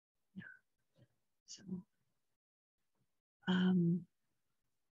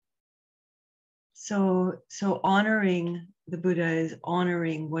So, so honoring the Buddha is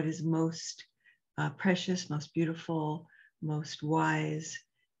honoring what is most precious, most beautiful, most wise,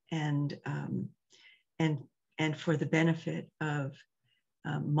 and and for the benefit of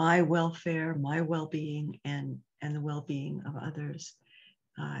my welfare, my well-being, and the well-being of others.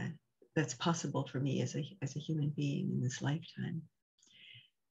 That's possible for me as a human being in this lifetime.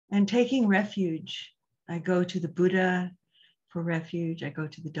 And taking refuge, I go to the Buddha for refuge, I go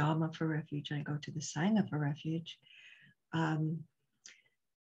to the Dhamma for refuge, I go to the Sangha for refuge.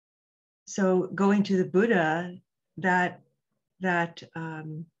 So going to the Buddha, that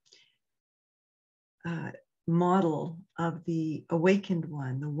model of the awakened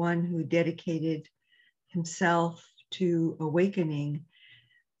one, the one who dedicated himself to awakening,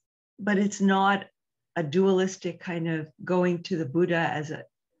 but it's not a dualistic kind of going to the Buddha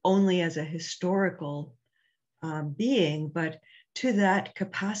only as a historical being, but to that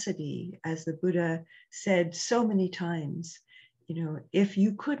capacity, as the Buddha said so many times, if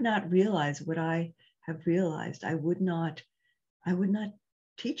you could not realize what I have realized, I would not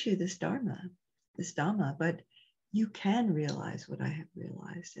teach you this Dhamma, but you can realize what I have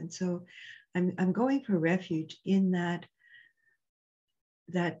realized. And so I'm going for refuge in that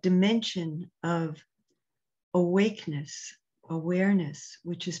dimension of awakeness, awareness,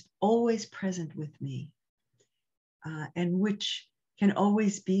 which is always present with me, and which can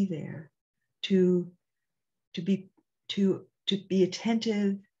always be there to be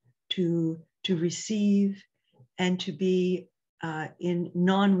attentive, to receive, and to be in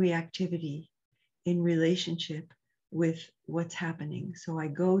non-reactivity in relationship with what's happening. So I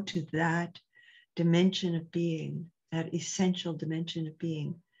go to that dimension of being, that essential dimension of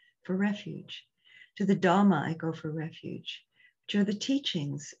being, for refuge. To the Dhamma, I go for refuge, which are the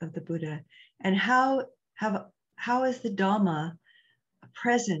teachings of the Buddha. And how is the Dhamma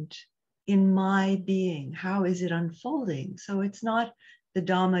present in my being? How is it unfolding? So it's not the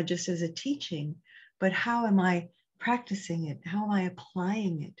Dhamma just as a teaching, but how am I practicing it? How am I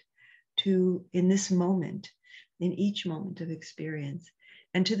applying it in this moment, in each moment of experience?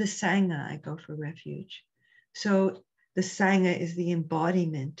 And to the Sangha, I go for refuge. So the Sangha is the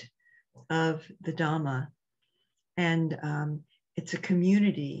embodiment of the Dhamma, and it's a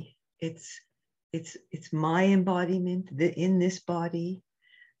community. It's my embodiment in this body,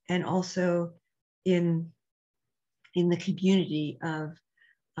 and also in the community of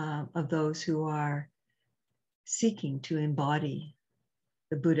those who are seeking to embody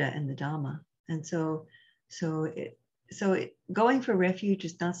the Buddha and the Dhamma. And so going for refuge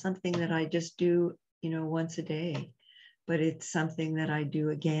is not something that I just do, once a day, but it's something that I do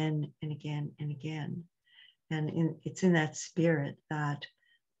again and again and again. And it's in that spirit that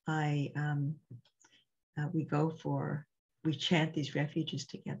we chant these refuges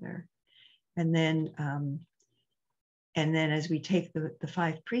together. And then as we take the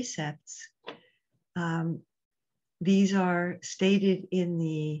 5 precepts, these are stated in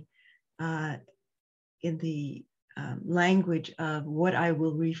the language of what I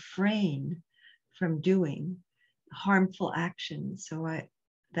will refrain from doing, harmful actions. So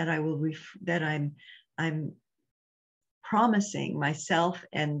I'm promising myself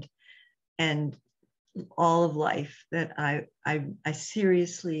and all of life that I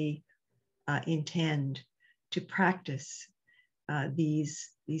seriously intend to practice these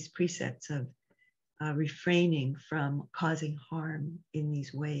precepts of refraining from causing harm in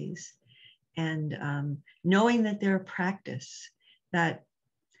these ways, and knowing that they're a practice that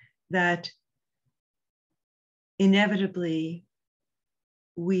inevitably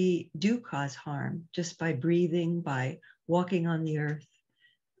we do cause harm just by breathing, by walking on the earth.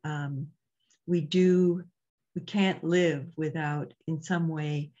 We can't live without in some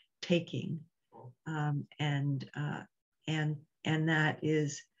way taking, and that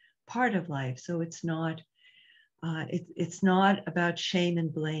is part of life. So it's not about shame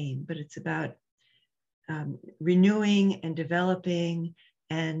and blame, but it's about renewing and developing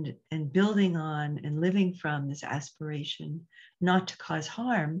and building on and living from this aspiration not to cause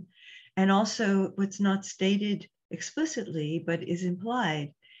harm. And also what's not stated explicitly but is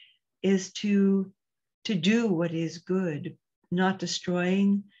implied is to do what is good, not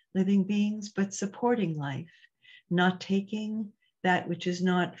destroying living beings, but supporting life, not taking that which is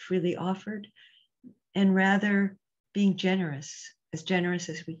not freely offered, and rather being generous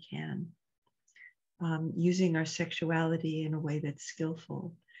as we can, using our sexuality in a way that's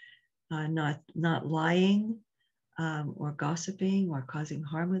skillful, not lying or gossiping or causing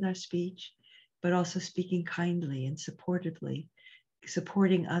harm with our speech, but also speaking kindly and supportively,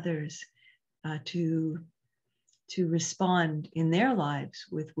 supporting others to respond in their lives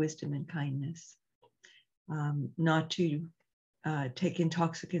with wisdom and kindness, not to take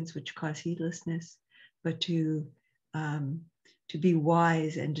intoxicants which cause heedlessness, but to be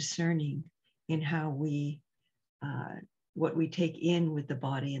wise and discerning in how we what we take in with the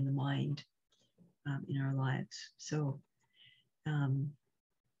body and the mind in our lives. So, and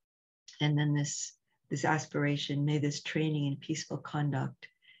then this aspiration, may this training in peaceful conduct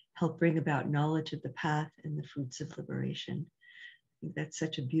help bring about knowledge of the path and the fruits of liberation. I think that's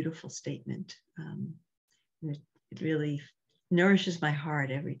such a beautiful statement. It really nourishes my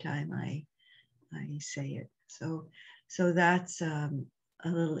heart every time I say it. So that's a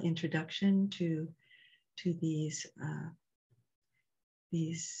little introduction to these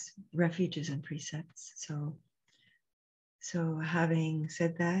refuges and precepts. So having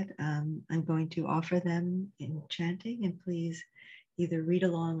said that, I'm going to offer them in chanting, and please either read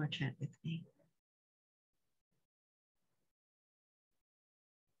along or chant with me.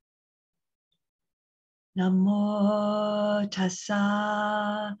 Namo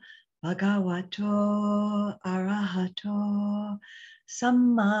tassa bhagavato arahato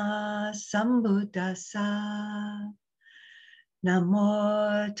samma sambuddhassa.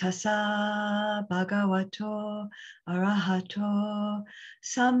 Namo tassa bhagavato arahato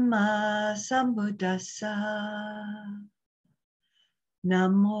samma sambuddhassa.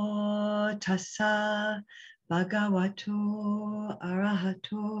 Namo tassa bhagavato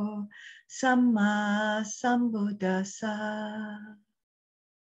arahato samma sambuddhassa.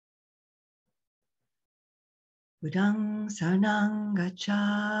 Buddhang saranang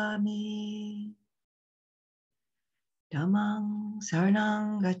gacchami. Dhammang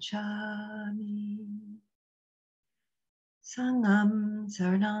saranang gacchami. Sangham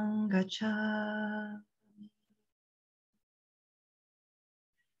saranang gacchami.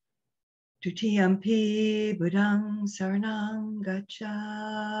 Dutiyampi Buddhang saranang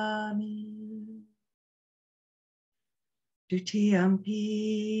gacchami. Dutiyampi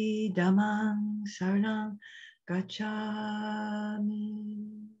Dhammang saranang gacchami.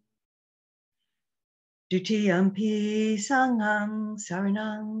 Dutiyampi Sangham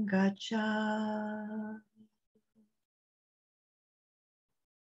saranang gacchami.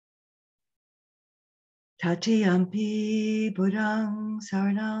 Tatiyampi Buddhang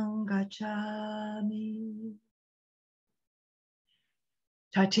saranang gacchami.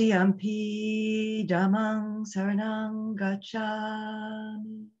 Tatiyampi Dhammang saranang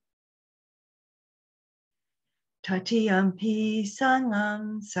gacchami. Tatiyampi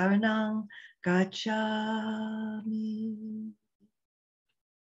Sangham saranang gacchami.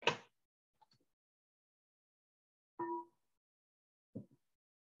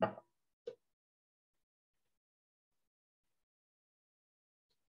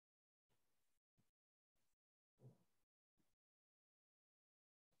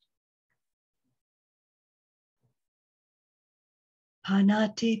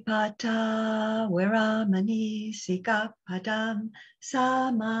 Panatipata Veramani Sikapadam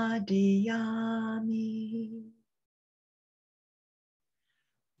Samadhiyami.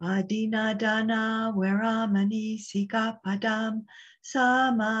 Adinadana Veramani Sikapadam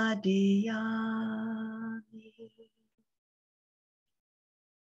Samadhiyami.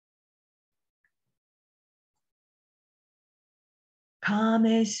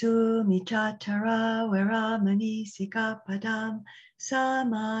 Kamesu Michatara Veramani Sikapadam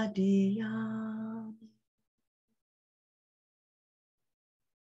Samadhiyami.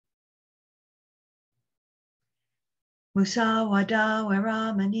 Musawada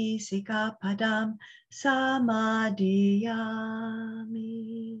Veramani Sikapadam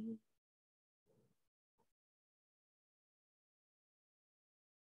Samadhiyami.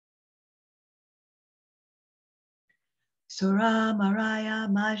 Sura Maraya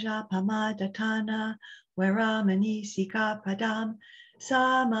Maja Pamadatana Veramani Sikapadam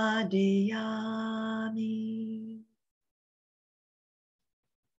Samadhiyami.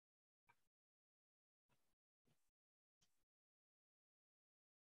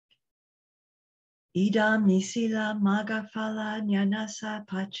 Idam nisila magafala nyanasa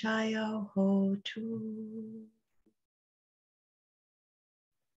pachayo hotu.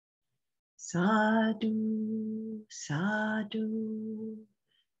 Sadhu, sadhu,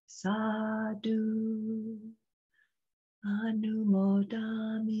 sadhu,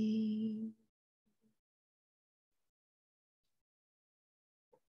 anumodami.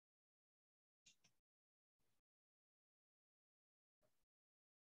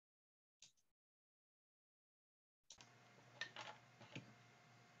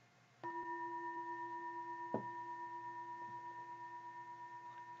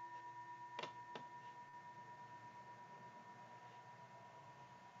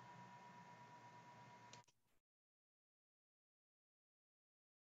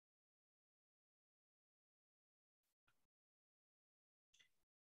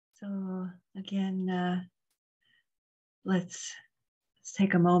 So again, let's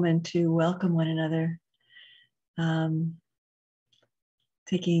take a moment to welcome one another,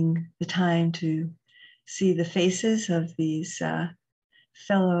 taking the time to see the faces of these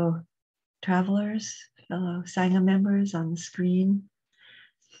fellow travelers, fellow Sangha members on the screen.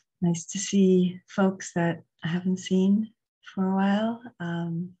 Nice to see folks that I haven't seen for a while,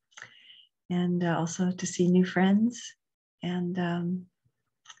 and also to see new friends. And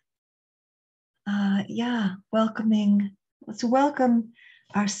let's welcome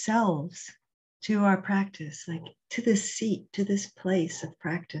ourselves to our practice, like to this seat, to this place of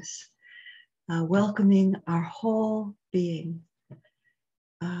practice, welcoming our whole being,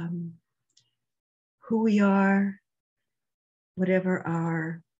 who we are, whatever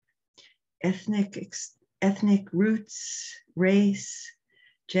our ethnic roots, race,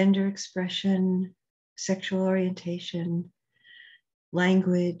 gender expression, sexual orientation,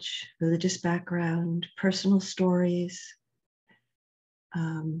 language, religious background, personal stories,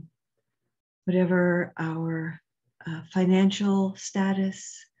 whatever our financial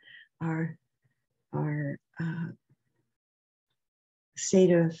status, our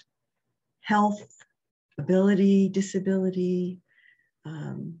state of health, ability, disability,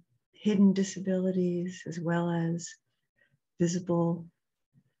 hidden disabilities, as well as visible,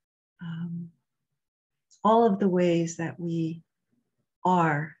 all of the ways that we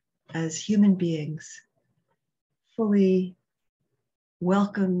are as human beings, fully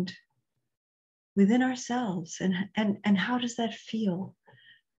welcomed within ourselves. And how does that feel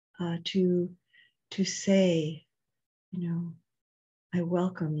to say, you know, I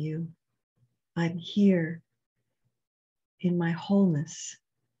welcome you. I'm here in my wholeness.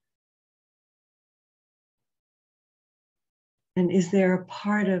 And is there a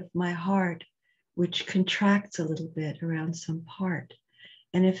part of my heart which contracts a little bit around some part?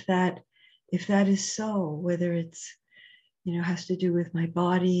 And if that is so, whether it's, you know, has to do with my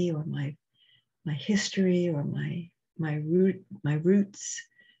body or my history or my roots,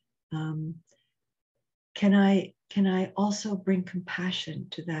 can I also bring compassion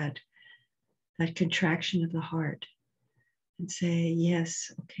to that contraction of the heart and say,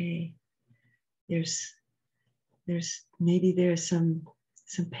 yes, okay, there's maybe there's some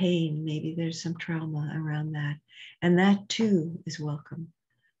pain, maybe there's some trauma around that, and that too is welcome.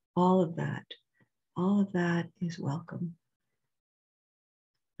 All of that is welcome.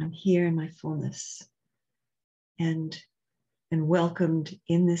 I'm here in my fullness and welcomed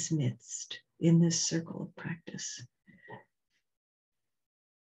in this midst, in this circle of practice.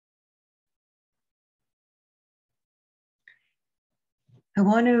 I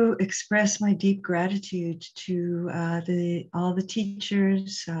want to express my deep gratitude to all the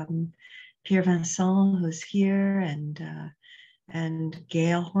teachers, Pierre Vincent, who's here, and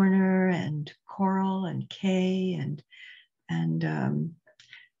Gail Horner, and Coral, and Kay, and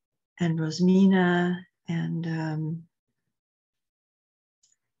Rosmina, and I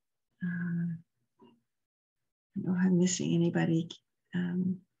don't know if I'm missing anybody.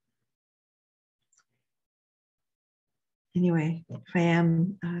 Anyway, if I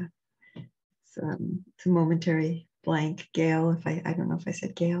am, it's a momentary blank. Gail, if I don't know if I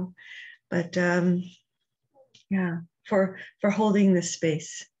said Gail, but yeah, for holding this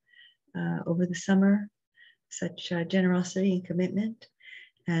space over the summer, such generosity and commitment,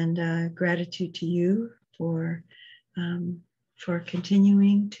 and gratitude to you for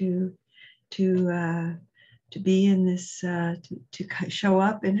continuing to be in this, to show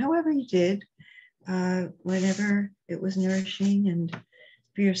up, and however you did, whenever it was nourishing, and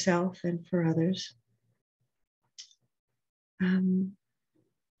for yourself and for others.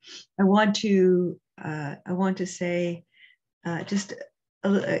 I want to say just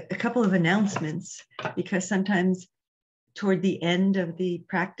a couple of announcements, because sometimes toward the end of the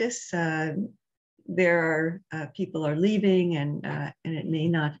practice, there are people are leaving, and it may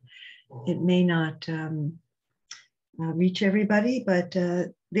not reach everybody, but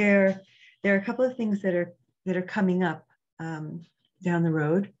there are a couple of things that are coming up down the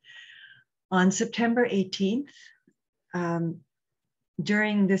road. On September 18th,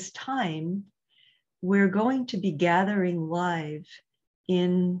 during this time, we're going to be gathering live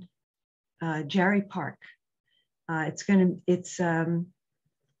in Jarry Park. It's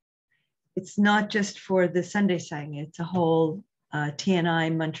not just for the Sunday Sangha, it's a whole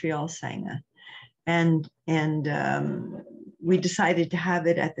TNI Montreal Sangha. And we decided to have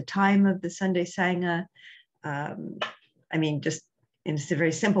it at the time of the Sunday Sangha. I mean, just in a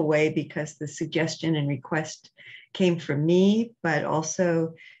very simple way, because the suggestion and request came from me, but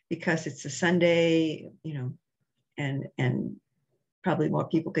also because it's a Sunday, you know, and probably more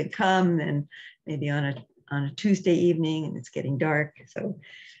people could come than maybe on a Tuesday evening, and it's getting dark. So,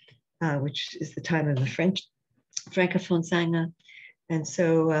 which is the time of the Francophone Sangha. And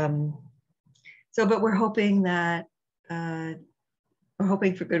so, but we're hoping that, we're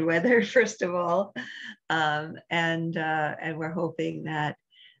hoping for good weather, first of all. And we're hoping that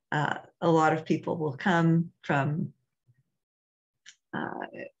a lot of people will come from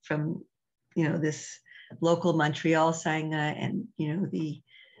this local Montreal Sangha and, the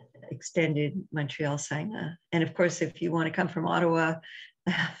extended Montreal Sangha. And of course, if you want to come from Ottawa,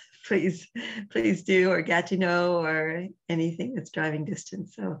 please do, or Gatineau, or anything that's driving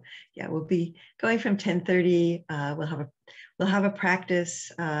distance. So yeah, we'll be going from 10:30. We'll have a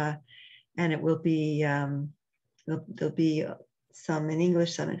practice, and it will be there'll be some in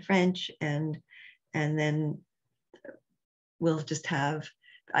English, some in French, and then we'll just have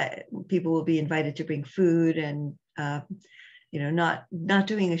people will be invited to bring food, and not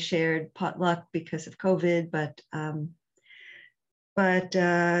doing a shared potluck because of COVID, but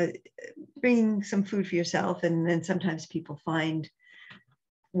bringing some food for yourself. And then sometimes people find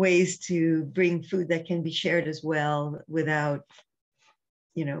ways to bring food that can be shared as well without,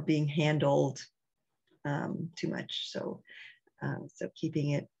 being handled too much. So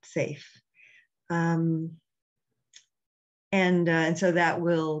keeping it safe. And so that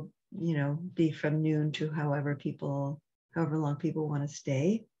will, be from noon to however long people want to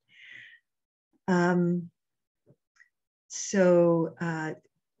stay. So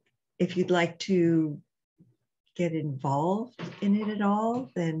if you'd like to get involved in it at all,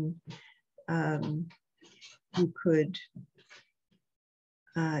 then you could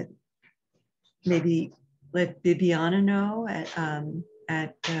maybe let Bibiana know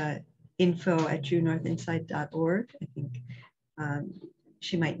at info@truenorthinsight.org. I think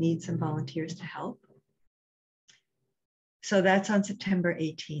she might need some volunteers to help. So that's on September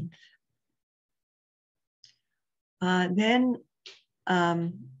 18th. Then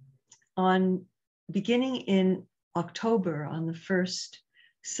on beginning in October, on the first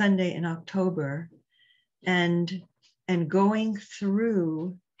Sunday in October, and going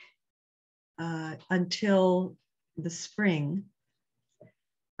through until the spring,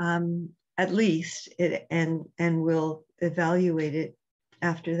 at least, and we'll evaluate it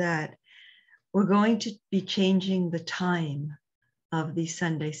after that. We're going to be changing the time of the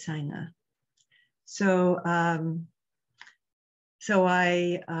Sunday Sangha. So, I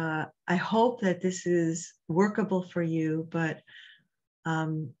hope that this is workable for you, but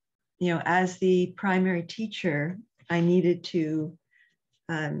as the primary teacher, I needed to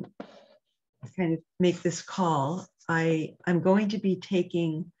kind of make this call. I'm going to be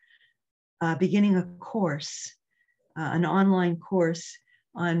beginning a course, an online course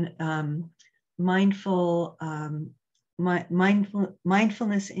on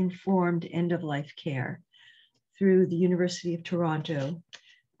mindfulness informed end of life care through the University of Toronto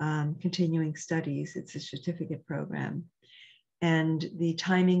continuing studies. It's a certificate program, and the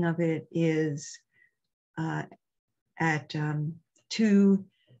timing of it is at 2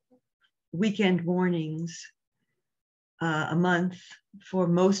 weekend mornings a month for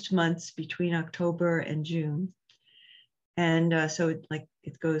most months between October and June. And so it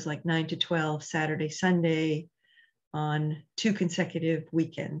goes like 9 to 12, Saturday, Sunday, on 2 consecutive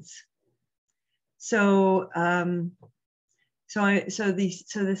weekends. So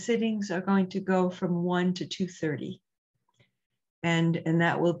the sittings are going to go from 1 to 2:30, and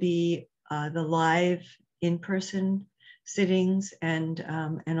that will be the live in-person sittings and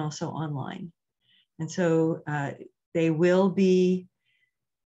also online. And so they will be.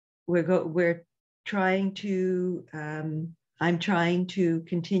 We're trying to. I'm trying to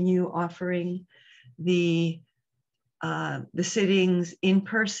continue offering the sittings in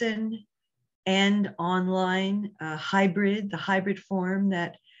person and online, the hybrid form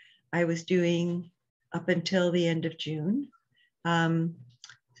that I was doing up until the end of June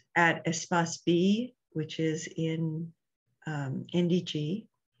at Espace B, which is in NDG.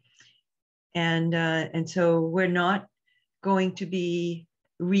 And so we're not going to be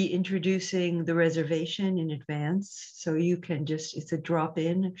reintroducing the reservation in advance. So you can it's a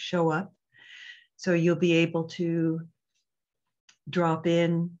drop-in, show up. So you'll be able to drop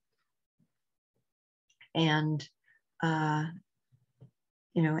in and and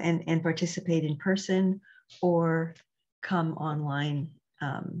participate in person, or come online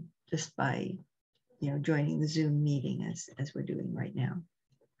just by joining the Zoom meeting as we're doing right now.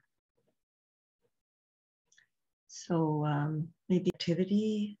 So maybe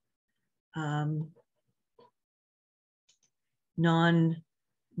activity,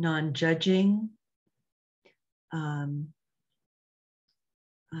 non-judging,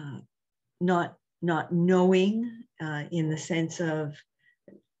 not knowing in the sense of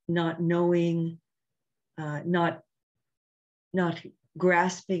not knowing, not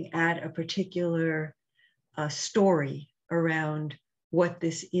grasping at a particular story around what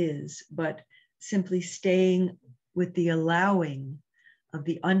this is, but simply staying with the allowing of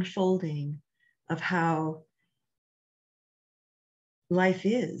the unfolding of how life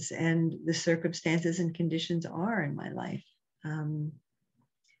is and the circumstances and conditions are in my life.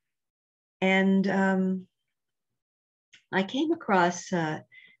 I came across a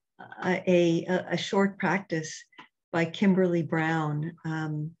short practice by Kimberly Brown,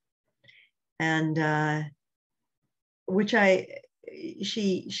 which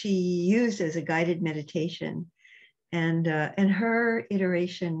she used as a guided meditation, and her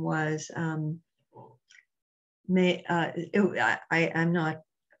iteration was I'm not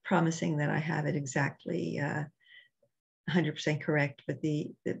promising that I have it exactly 100% correct, but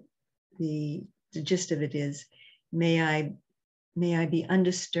the gist of it is, may I be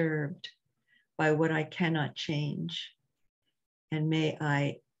undisturbed by what I cannot change, and may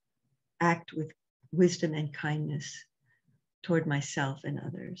I act with wisdom and kindness toward myself and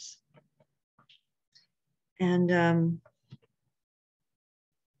others. And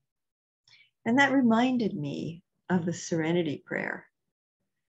that reminded me of the Serenity Prayer.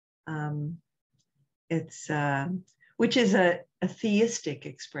 It's which is a theistic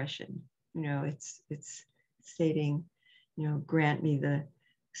expression. You know, it's stating, you know, grant me the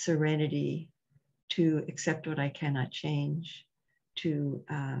serenity to accept what I cannot change, to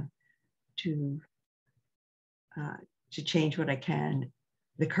change what I can,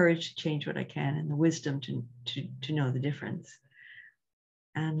 the courage to change what I can, and the wisdom to know the difference.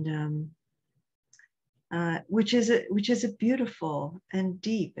 And which is a beautiful and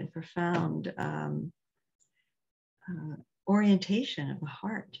deep and profound orientation of the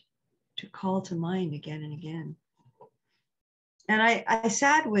heart to call to mind again and again. And I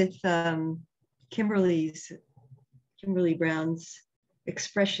sat with Kimberly Brown's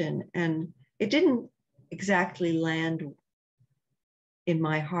expression, and it didn't exactly land in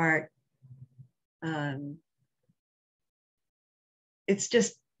my heart. It's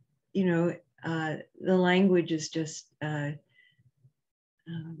just, you know, the language is just,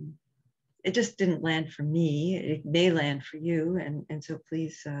 it just didn't land for me. It may land for you, and so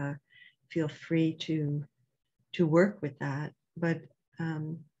please feel free to work with that. But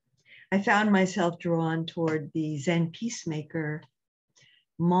I found myself drawn toward the Zen peacemaker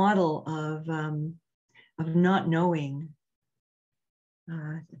model of not knowing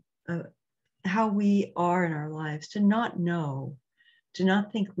how we are in our lives, to not know, to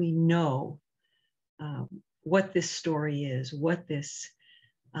not think we know what this story is, what this,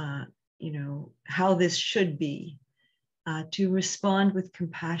 you know, how this should be, to respond with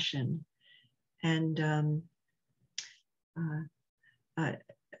compassion and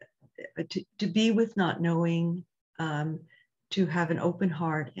to be with not knowing, to have an open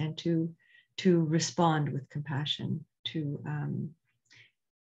heart, and to respond with compassion.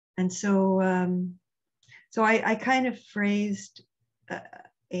 And so I kind of phrased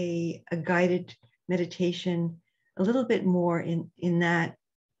a guided meditation a little bit more in that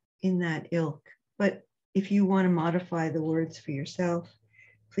ilk. But if you want to modify the words for yourself,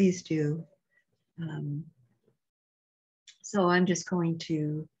 please do. So I'm just going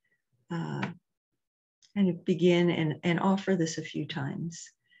to kind of begin and offer this a few times,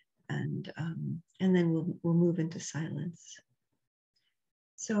 and then we'll move into silence.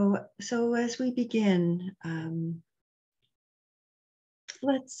 So as we begin,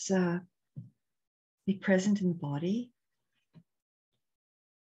 let's be present in the body.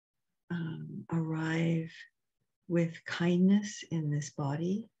 Arrive with kindness in this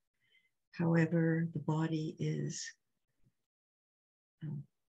body, however the body is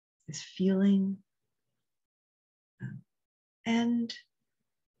feeling, and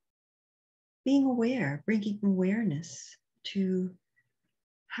being aware, bringing awareness to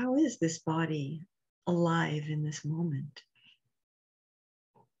how is this body alive in this moment?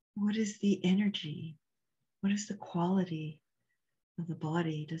 What is the energy? What is the quality of the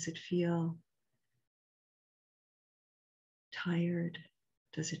body? Does it feel tired?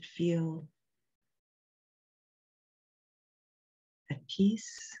 Does it feel at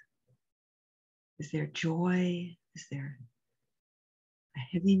peace? Is there joy? Is there a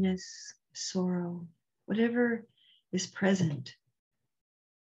heaviness, sorrow? Whatever is present,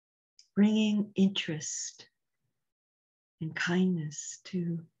 bringing interest and kindness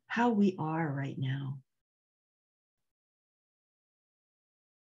to how we are right now.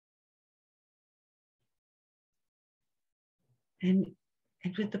 And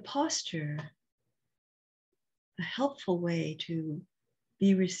And with the posture, a helpful way to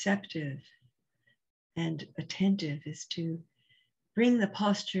be receptive and attentive is to bring the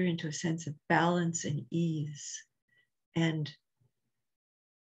posture into a sense of balance and ease and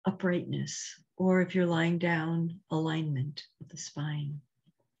uprightness, or if you're lying down, alignment of the spine.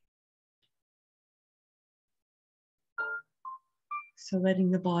 So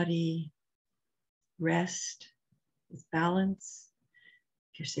letting the body rest with balance.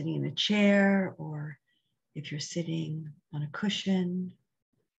 If you're sitting in a chair or if you're sitting on a cushion.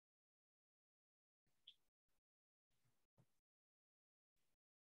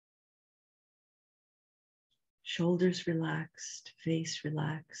 Shoulders relaxed, face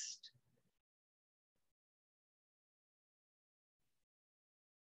relaxed.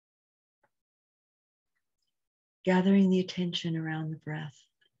 Gathering the attention around the breath.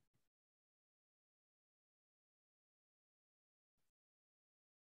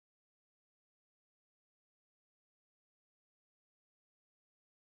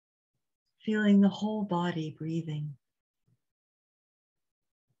 Feeling the whole body breathing.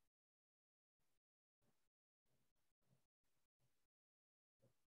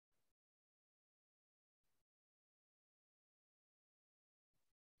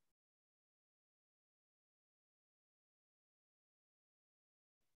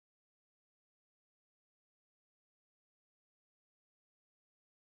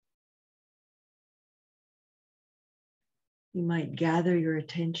 You might gather your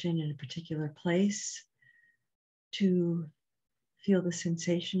attention in a particular place to feel the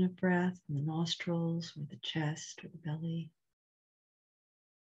sensation of breath in the nostrils or the chest or the belly.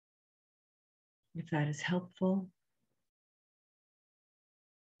 If that is helpful.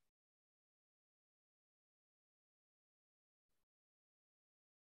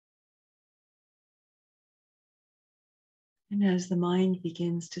 And as the mind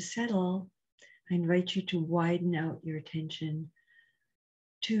begins to settle, I invite you to widen out your attention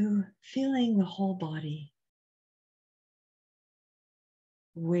to feeling the whole body,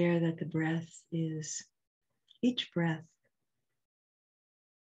 aware that the breath is, each breath,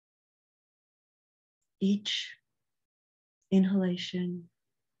 each inhalation,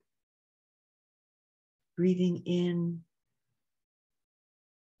 breathing in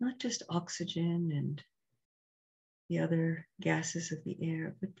not just oxygen and the other gases of the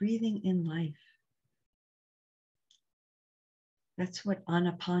air, but breathing in life. That's what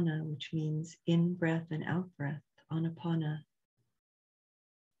anapana, which means in breath and out breath. Anapana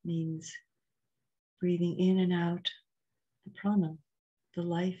means breathing in and out the prana, the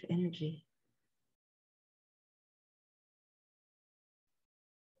life energy.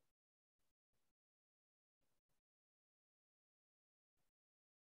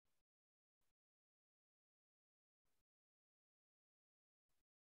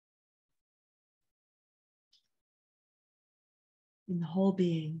 In the whole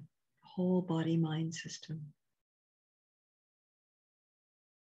being, whole body mind system.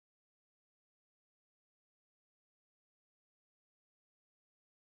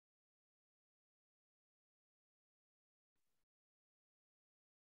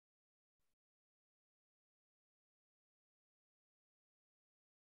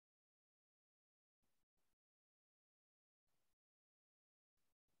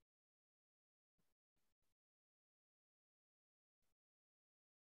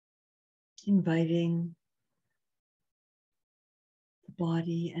 Inviting the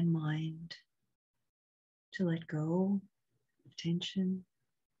body and mind to let go of tension,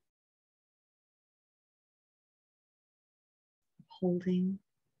 of holding.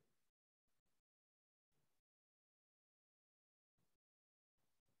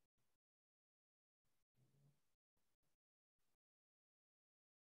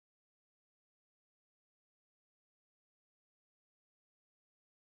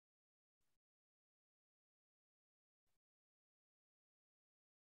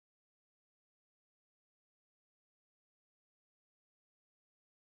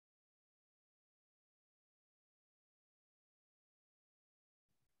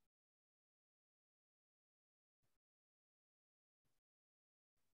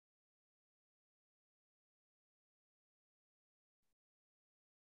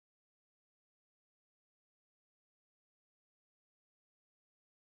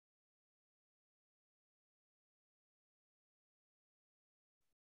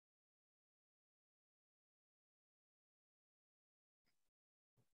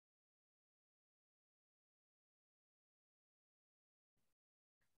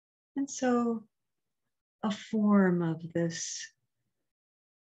 And so a form of this,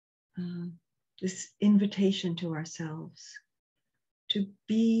 this invitation to ourselves to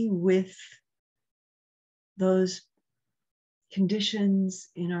be with those conditions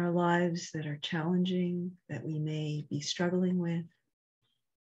in our lives that are challenging, that we may be struggling with.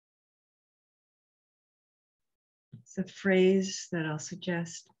 It's a phrase that I'll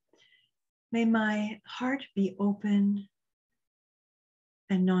suggest. May my heart be open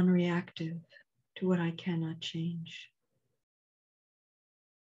and non-reactive to what I cannot change.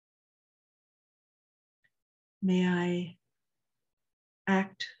 May I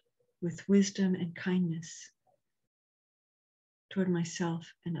act with wisdom and kindness toward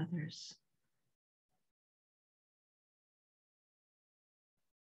myself and others.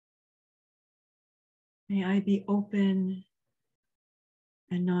 May I be open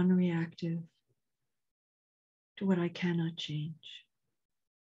and non-reactive to what I cannot change.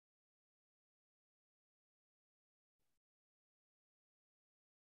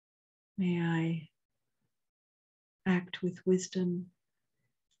 May I act with wisdom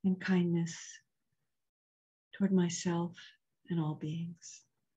and kindness toward myself and all beings.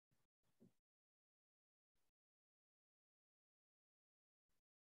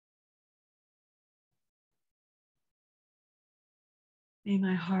 May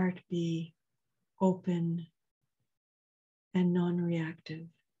my heart be open and non-reactive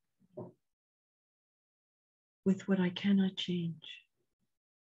with what I cannot change.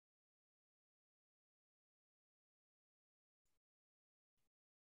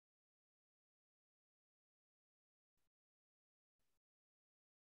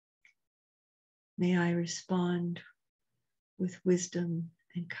 May I respond with wisdom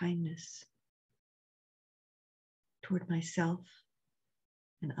and kindness toward myself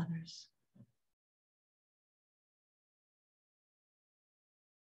and others.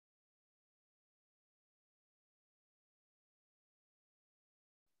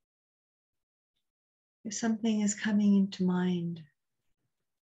 If something is coming into mind,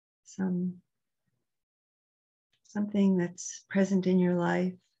 something that's present in your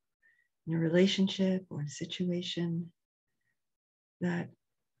life, in a relationship or a situation, that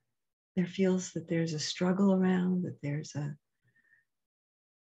there feels that there's a struggle around, that there's a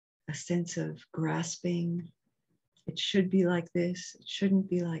sense of grasping. It should be like this, it shouldn't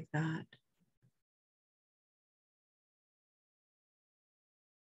be like that.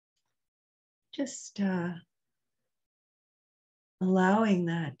 Just allowing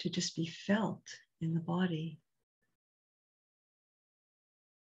that to just be felt in the body.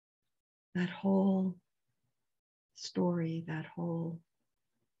 That whole story, that whole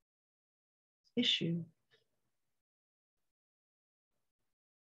issue.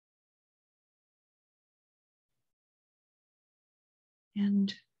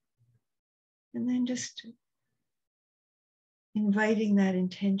 And then just inviting that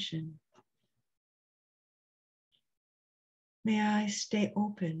intention. May I stay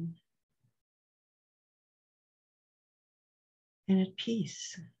open and at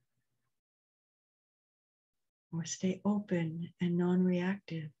peace, or stay open and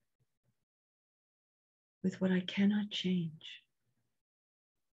non-reactive with what I cannot change.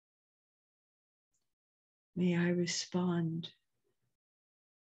 May I respond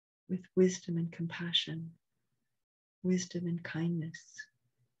with wisdom and compassion, wisdom and kindness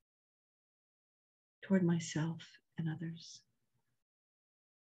toward myself and others.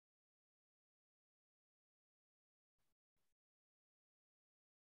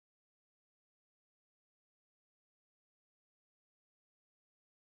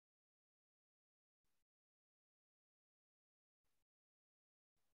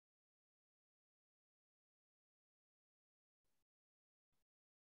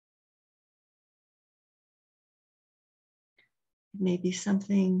 It may be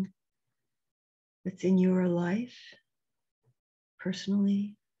something that's in your life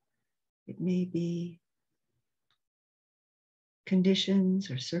personally. It may be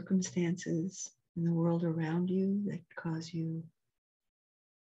conditions or circumstances in the world around you that cause you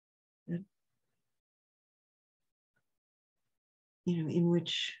that, in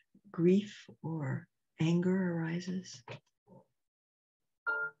which grief or anger arises.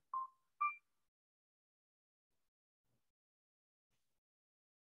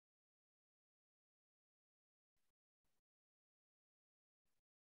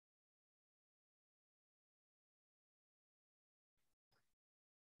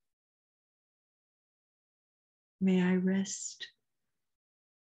 May I rest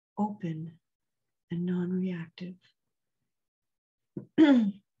open and non-reactive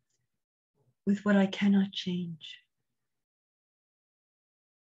with what I cannot change.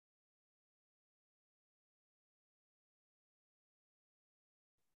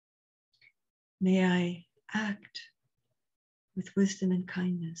 May I act with wisdom and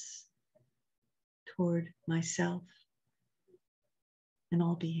kindness toward myself and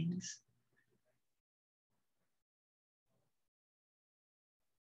all beings.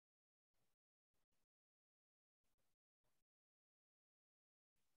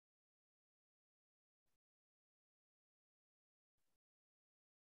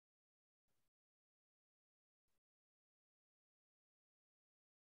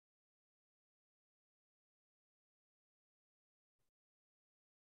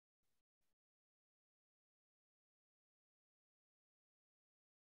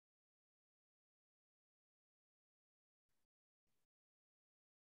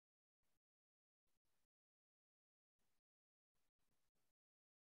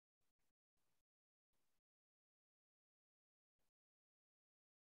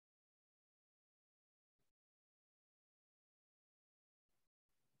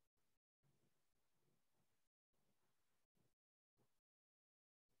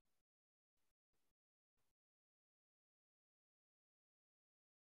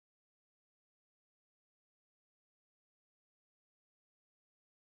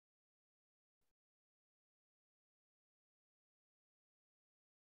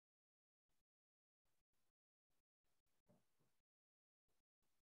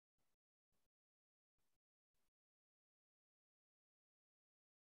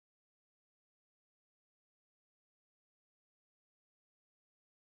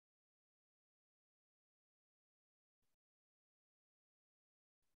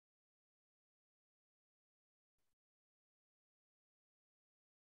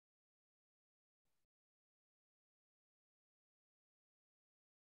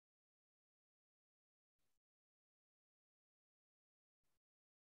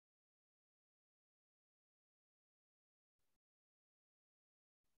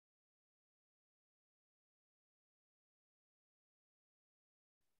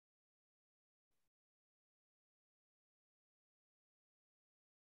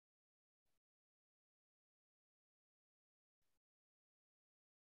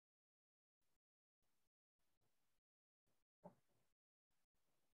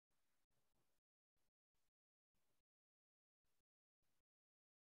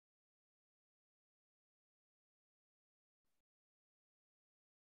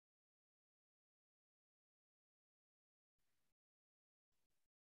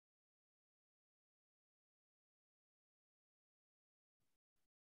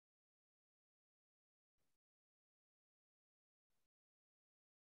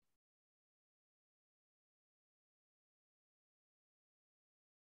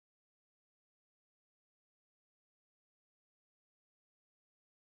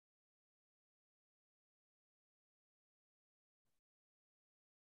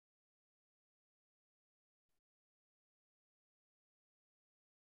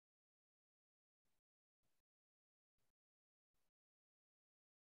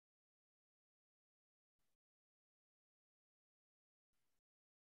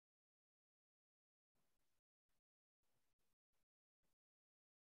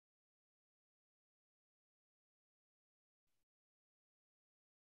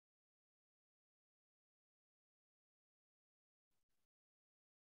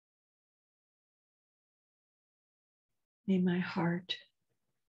 May my heart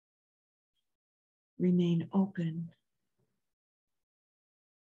remain open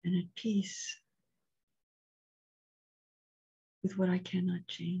and at peace with what I cannot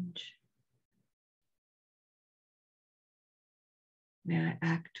change. May I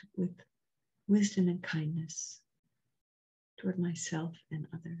act with wisdom and kindness toward myself and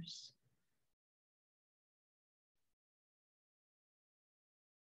others.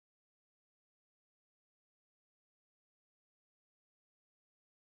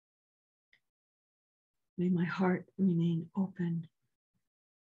 May my heart remain open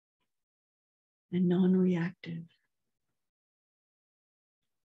and non-reactive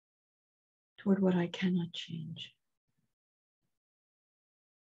toward what I cannot change.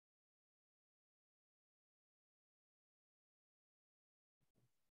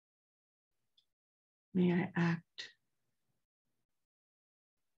 May I act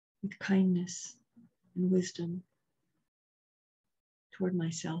with kindness and wisdom toward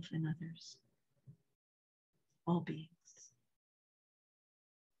myself and others, all beings.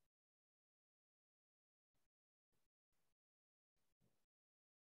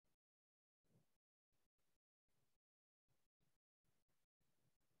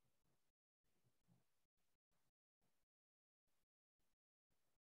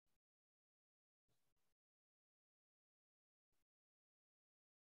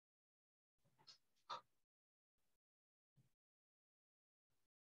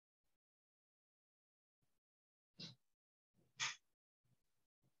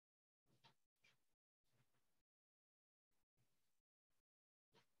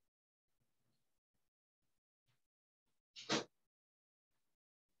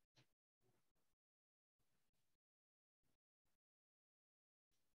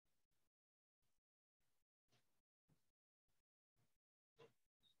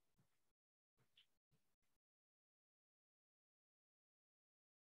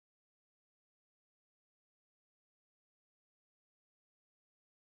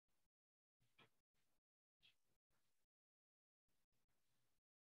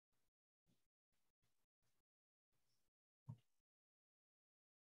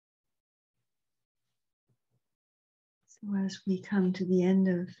 So as we come to the end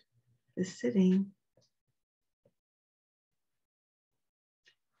of the sitting,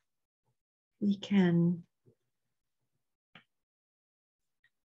 we can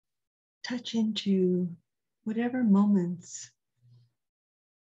touch into whatever moments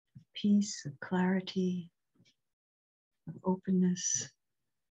of peace, of clarity, of openness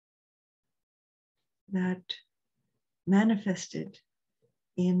that manifested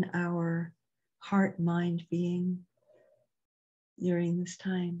in our heart, mind, being during this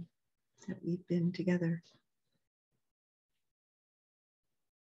time that we've been together.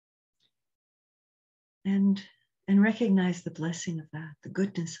 And recognize the blessing of that, the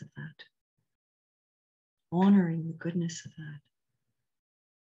goodness of that, honoring the goodness of that.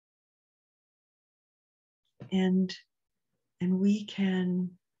 And we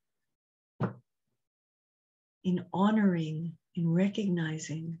can, in honoring, in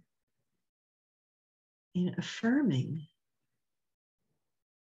recognizing, in affirming,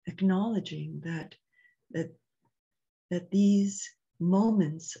 acknowledging that these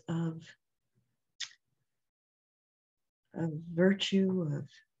moments of virtue, of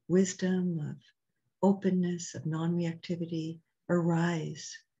wisdom, of openness, of non-reactivity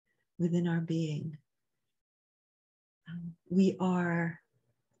arise within our being. We are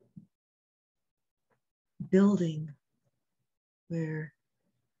building, we're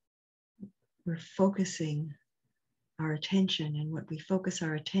focusing our attention, and what we focus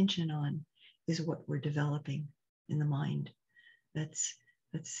our attention on is what we're developing in the mind. That's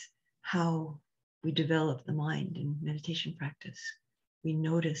how we develop the mind in meditation practice. We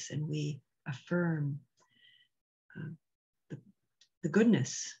notice and we affirm the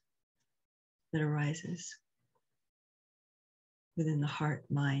goodness that arises within the heart,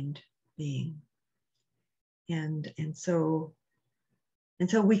 mind, being. And so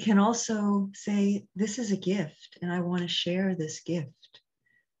we can also say, this is a gift, and I want to share this gift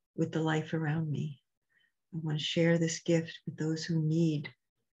with the life around me. I want to share this gift with those who need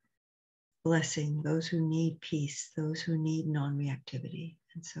blessing, those who need peace, those who need non-reactivity.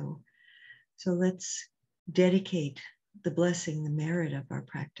 And so let's dedicate the blessing, the merit of our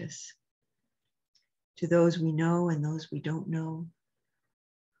practice to those we know and those we don't know,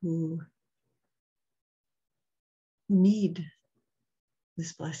 who need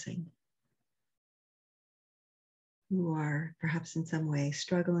this blessing, who are perhaps in some way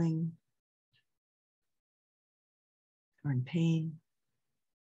struggling or in pain.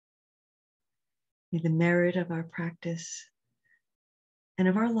 May the merit of our practice and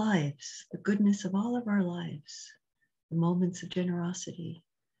of our lives, the goodness of all of our lives, the moments of generosity,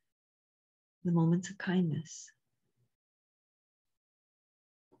 the moments of kindness,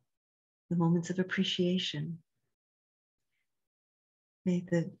 the moments of appreciation, may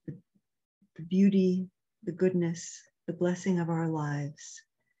the beauty, the goodness, the blessing of our lives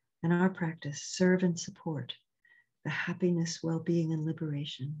and our practice serve and support the happiness, well-being, and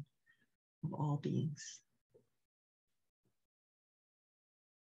liberation of all beings.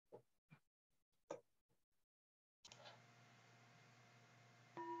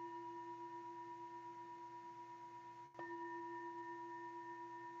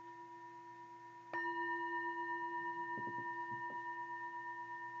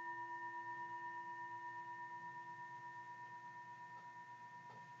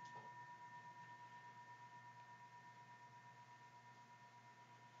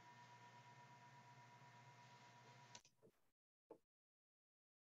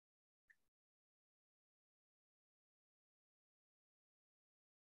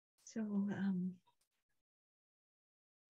 So